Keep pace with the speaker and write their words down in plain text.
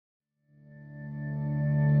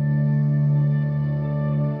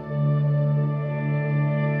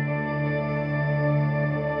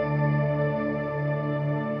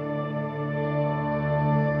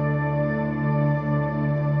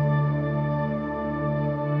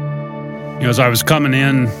As I was coming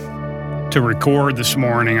in to record this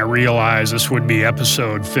morning, I realized this would be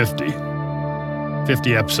episode 50.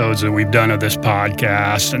 50 episodes that we've done of this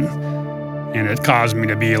podcast, and it caused me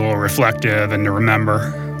to be a little reflective and to remember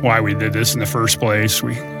why we did this in the first place.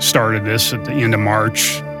 We started this at the end of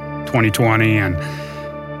March 2020, and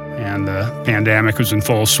the pandemic was in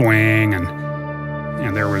full swing,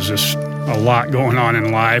 and there was just a lot going on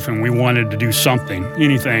in life, and we wanted to do something,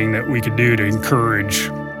 anything that we could do to encourage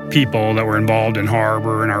people that were involved in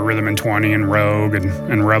Harbor and our Rhythm in 20 and Rogue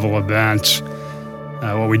and Revel events.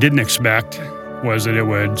 What we didn't expect was that it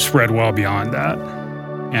would spread well beyond that.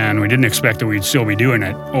 And we didn't expect that we'd still be doing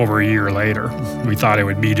it over a year later. We thought it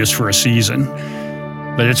would be just for a season.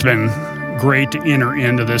 But it's been great to enter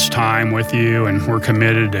into this time with you, and we're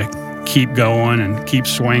committed to keep going and keep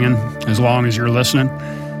swinging as long as you're listening.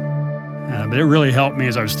 But it really helped me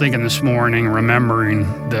as I was thinking this morning,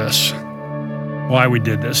 remembering this. Why we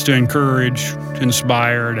did this, to encourage, to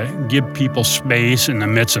inspire, to give people space in the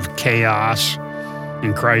midst of chaos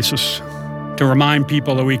and crisis, to remind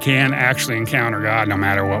people that we can actually encounter God no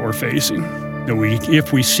matter what we're facing, that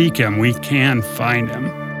if we seek Him, we can find Him.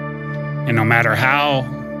 And no matter how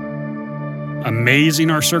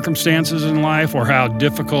amazing our circumstances in life or how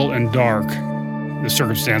difficult and dark the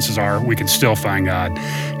circumstances are, we can still find God.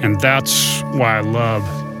 And that's why I love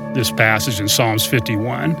this passage in Psalms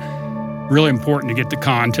 51. Really important to get the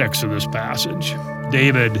context of this passage.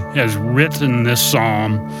 David has written this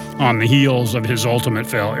psalm on the heels of his ultimate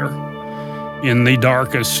failure in the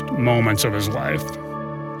darkest moments of his life.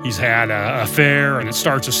 He's had an affair, and it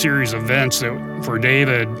starts a series of events that for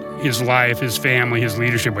David, his life, his family, his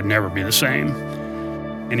leadership would never be the same.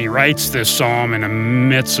 And he writes this psalm in the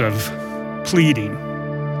midst of pleading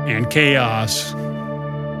and chaos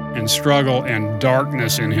and struggle and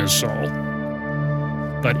darkness in his soul.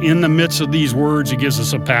 But in the midst of these words, he gives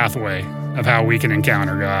us a pathway of how we can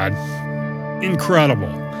encounter God.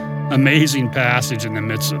 Incredible, amazing passage in the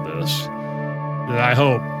midst of this that I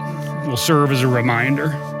hope will serve as a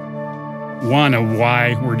reminder, one, of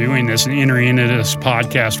why we're doing this and entering into this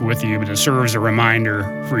podcast with you, but it serves as a reminder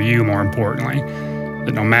for you, more importantly,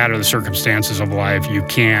 that no matter the circumstances of life, you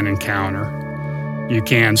can encounter, you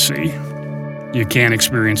can see, you can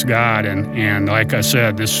experience God. And like I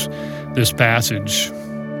said, this passage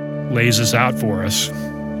lays this out for us.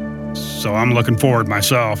 So I'm looking forward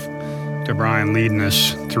myself to Brian leading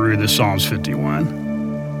us through the Psalms 51.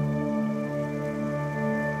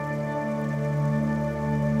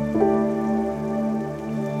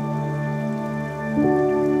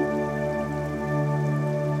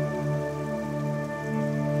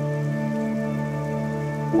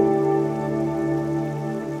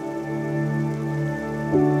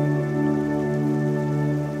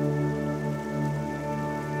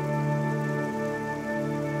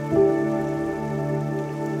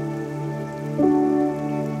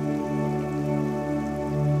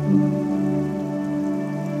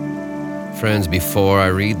 Friends, before I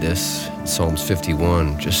read this, Psalms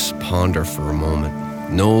 51, just ponder for a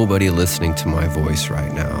moment. Nobody listening to my voice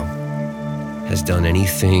right now has done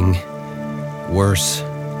anything worse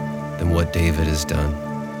than what David has done.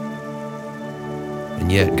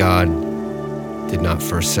 And yet God did not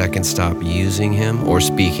for a second stop using him or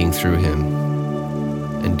speaking through him.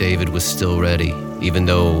 And David was still ready, even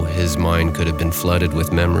though his mind could have been flooded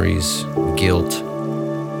with memories, guilt,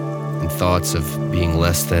 and thoughts of being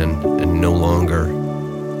less than and no longer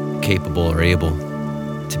capable or able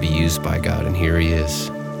to be used by God. And here he is.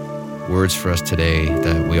 Words for us today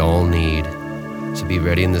that we all need. So be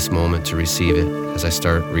ready in this moment to receive it as I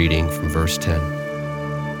start reading from verse 10.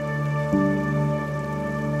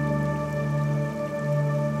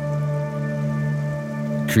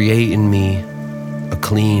 Create in me a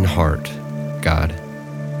clean heart, God,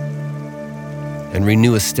 and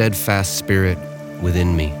renew a steadfast spirit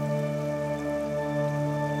within me.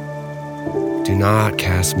 Do not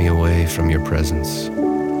cast me away from your presence,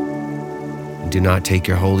 and do not take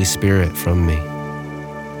your Holy Spirit from me.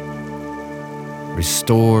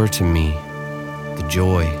 Restore to me the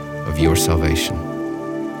joy of your salvation,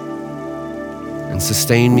 and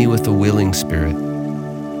sustain me with a willing spirit.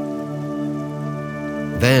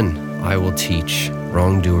 Then I will teach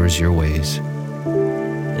wrongdoers your ways,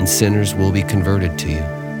 and sinners will be converted to you.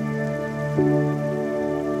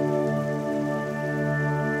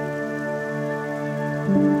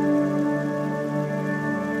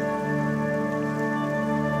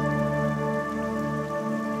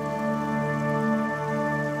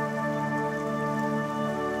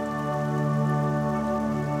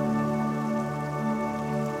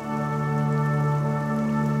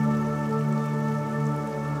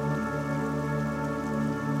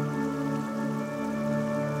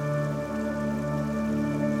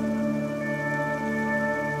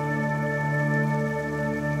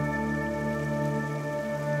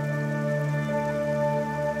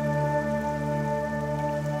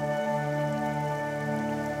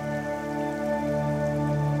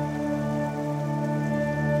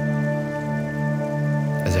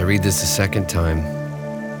 I read this a second time,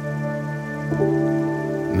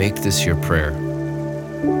 make this your prayer.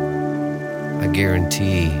 I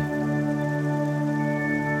guarantee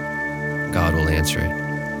God will answer it.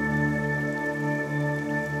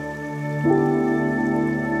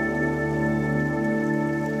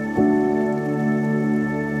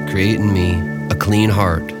 Create in me a clean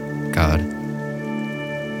heart, God,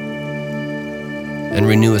 and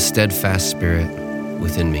renew a steadfast spirit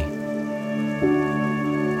within me.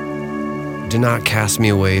 Do not cast me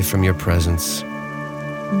away from your presence,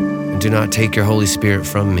 and do not take your Holy Spirit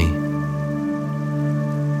from me.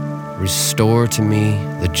 Restore to me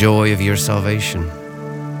the joy of your salvation,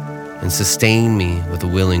 and sustain me with a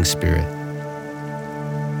willing spirit.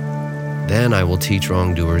 Then I will teach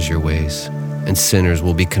wrongdoers your ways, and sinners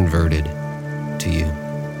will be converted to you.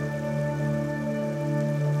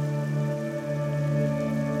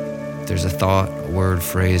 If there's a thought, a word,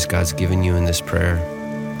 phrase God's given you in this prayer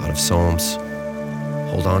out of Psalms,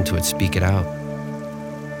 hold on to it, speak it out.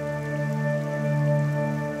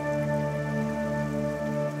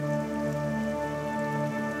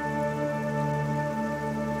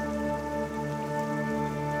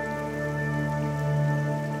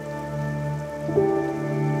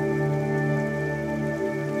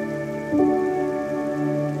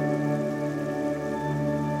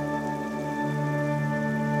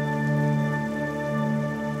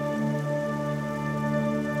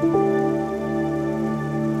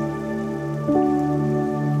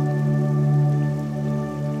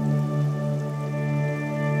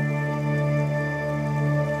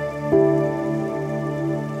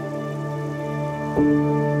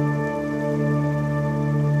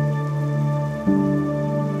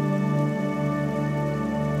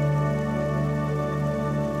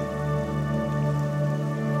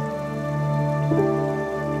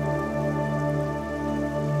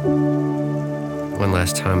 One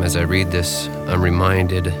last time as I read this, I'm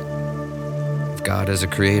reminded of God as a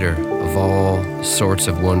creator of all sorts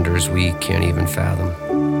of wonders we can't even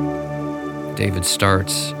fathom. David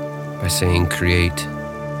starts by saying, create.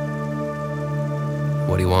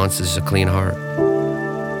 What he wants is a clean heart.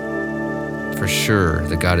 For sure,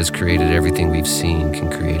 that God has created everything we've seen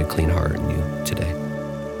can create a clean heart in you today.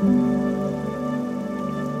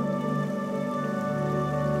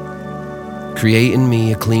 Create in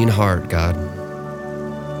me a clean heart, God,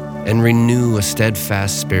 and renew a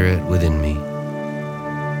steadfast spirit within me.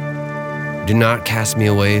 Do not cast me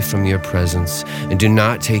away from your presence, and do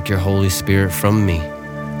not take your Holy Spirit from me.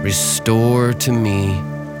 Restore to me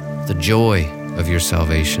the joy of your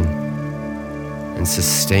salvation, and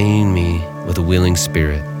sustain me with a willing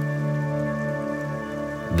spirit.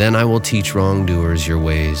 Then I will teach wrongdoers your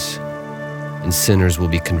ways, and sinners will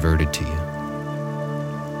be converted to you.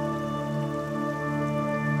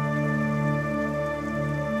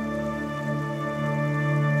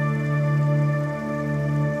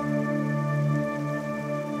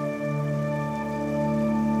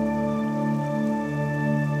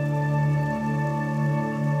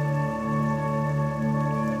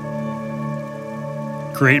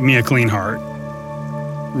 Create me a clean heart.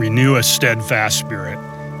 Renew a steadfast spirit.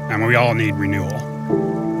 And we all need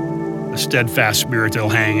renewal. A steadfast spirit that'll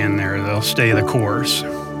hang in there, they'll stay the course.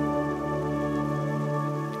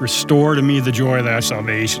 Restore to me the joy of thy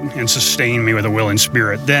salvation, and sustain me with a willing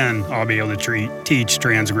spirit. Then I'll be able to teach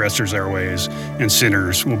transgressors their ways, and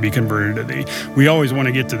sinners will be converted to thee. We always want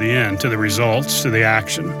to get to the end, to the results, to the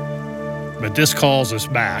action. But this calls us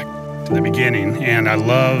back to the beginning, and I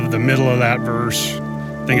love the middle of that verse.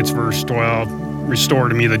 I think it's verse 12. Restore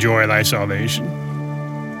to me the joy of thy salvation,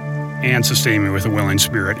 and sustain me with a willing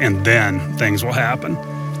spirit, and then things will happen.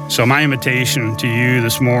 So my invitation to you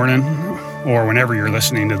this morning, or whenever you're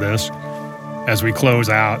listening to this, as we close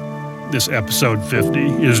out this episode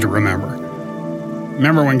 50, is to remember.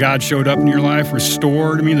 Remember when God showed up in your life?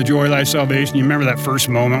 Restore to me the joy of thy salvation. You remember that first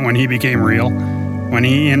moment when he became real? When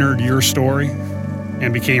he entered your story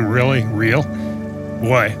and became really real?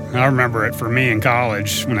 Boy, I remember it for me in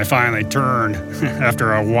college when I finally turned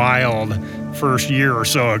after a wild first year or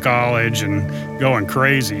so of college and going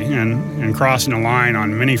crazy and crossing the line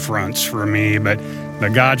on many fronts for me. But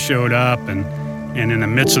God showed up, and in the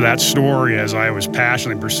midst of that story, as I was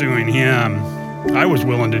passionately pursuing him, I was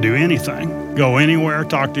willing to do anything, go anywhere,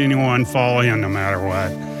 talk to anyone, follow him no matter what.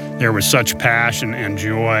 There was such passion and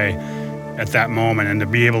joy at that moment, and to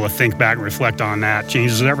be able to think back and reflect on that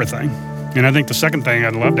changes everything. And I think the second thing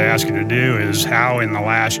I'd love to ask you to do is how in the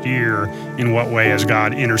last year, in what way has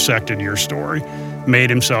God intersected your story, made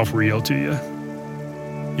himself real to you?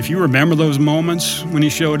 If you remember those moments when he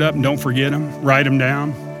showed up, and don't forget them, write them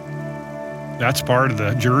down. That's part of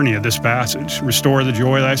the journey of this passage. Restore the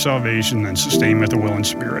joy of thy salvation, and sustain with the will and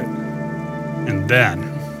spirit. And then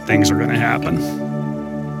things are going to happen.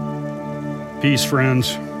 Peace,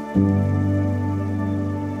 friends.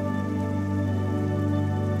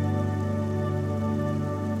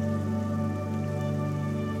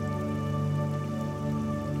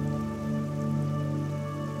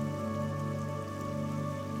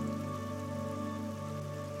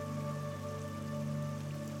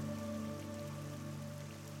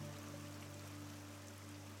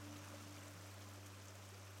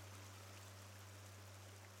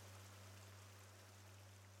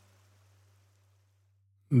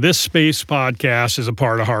 This Space podcast is a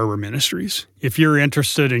part of Harbor Ministries. If you're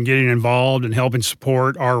interested in getting involved and helping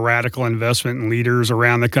support our radical investment in leaders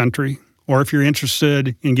around the country, or if you're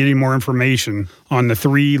interested in getting more information on the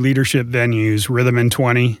 3 leadership venues, Rhythm in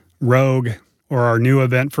 20, Rogue, or our new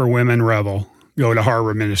event for women, Revel, go to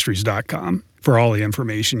harborministries.com for all the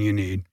information you need.